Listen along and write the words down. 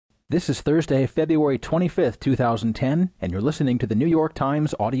This is Thursday, February 25th, 2010, and you're listening to the New York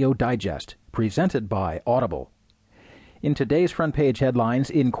Times Audio Digest, presented by Audible. In today's front page headlines,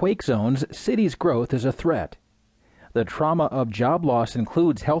 in quake zones, cities' growth is a threat. The trauma of job loss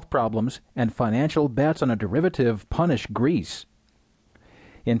includes health problems, and financial bets on a derivative punish Greece.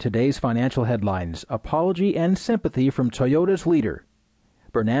 In today's financial headlines, apology and sympathy from Toyota's leader.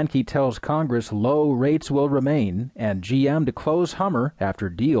 Bernanke tells Congress low rates will remain, and GM to close Hummer after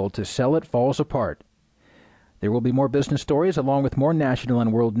deal to sell it falls apart. There will be more business stories along with more national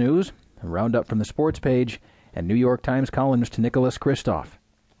and world news, a roundup from the sports page, and New York Times columnist Nicholas Kristof.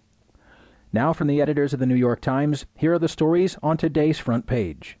 Now from the editors of the New York Times, here are the stories on today's front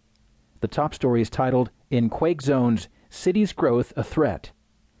page. The top story is titled, In Quake Zones, Cities' Growth a Threat.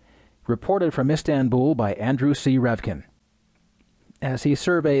 Reported from Istanbul by Andrew C. Revkin. As he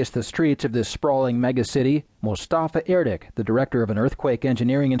surveys the streets of this sprawling megacity, Mustafa Erdik, the director of an earthquake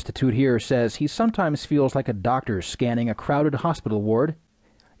engineering institute here, says he sometimes feels like a doctor scanning a crowded hospital ward.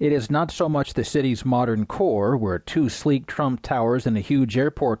 It is not so much the city's modern core, where two sleek Trump towers and a huge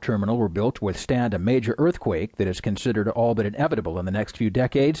airport terminal were built to withstand a major earthquake that is considered all but inevitable in the next few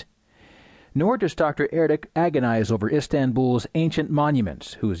decades. Nor does Dr. Erdik agonize over Istanbul's ancient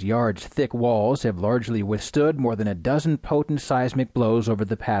monuments, whose yards' thick walls have largely withstood more than a dozen potent seismic blows over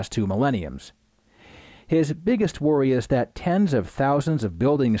the past 2 millenniums. His biggest worry is that tens of thousands of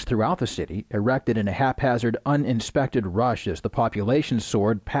buildings throughout the city, erected in a haphazard, uninspected rush as the population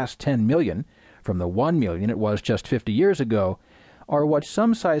soared past 10 million, from the 1 million it was just 50 years ago, are what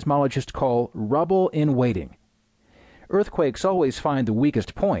some seismologists call rubble in waiting. Earthquakes always find the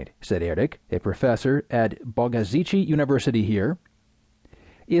weakest point, said Erdik, a professor at Bogazici University here.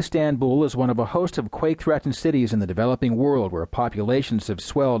 Istanbul is one of a host of quake-threatened cities in the developing world where populations have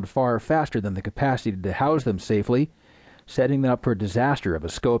swelled far faster than the capacity to house them safely, setting them up for disaster of a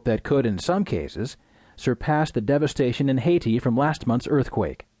scope that could, in some cases, surpass the devastation in Haiti from last month's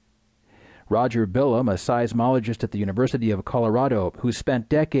earthquake. Roger Billam, a seismologist at the University of Colorado who spent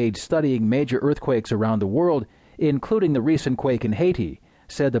decades studying major earthquakes around the world, including the recent quake in Haiti,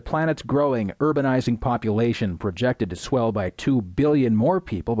 said the planet's growing, urbanizing population, projected to swell by 2 billion more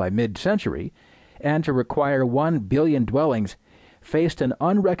people by mid-century, and to require 1 billion dwellings, faced an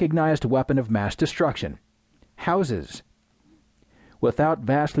unrecognized weapon of mass destruction: houses. Without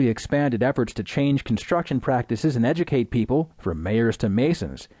vastly expanded efforts to change construction practices and educate people, from mayors to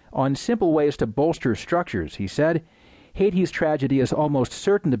masons, on simple ways to bolster structures, he said, Haiti's tragedy is almost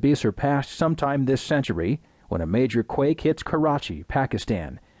certain to be surpassed sometime this century, when a major quake hits Karachi,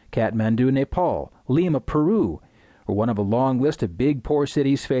 Pakistan, Kathmandu, Nepal, Lima, Peru, or one of a long list of big poor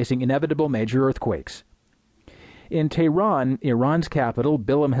cities facing inevitable major earthquakes. In Tehran, Iran's capital,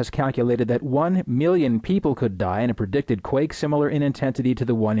 Billam has calculated that 1 million people could die in a predicted quake similar in intensity to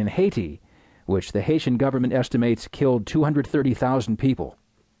the one in Haiti, which the Haitian government estimates killed 230,000 people.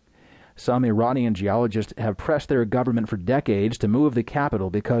 Some Iranian geologists have pressed their government for decades to move the capital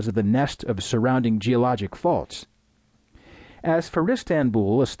because of the nest of surrounding geologic faults. As for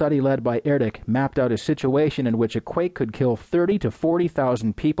Istanbul, a study led by Erdik mapped out a situation in which a quake could kill 30 to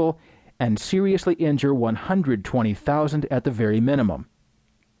 40,000 people and seriously injure 120,000 at the very minimum.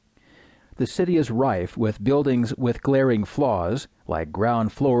 The city is rife with buildings with glaring flaws, like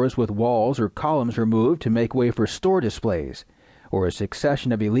ground floors with walls or columns removed to make way for store displays, or a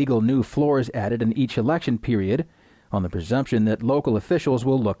succession of illegal new floors added in each election period, on the presumption that local officials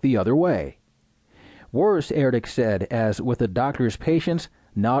will look the other way. Worse, Erdik said, as with the doctor's patients,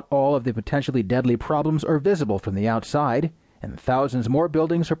 not all of the potentially deadly problems are visible from the outside, and thousands more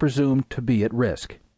buildings are presumed to be at risk.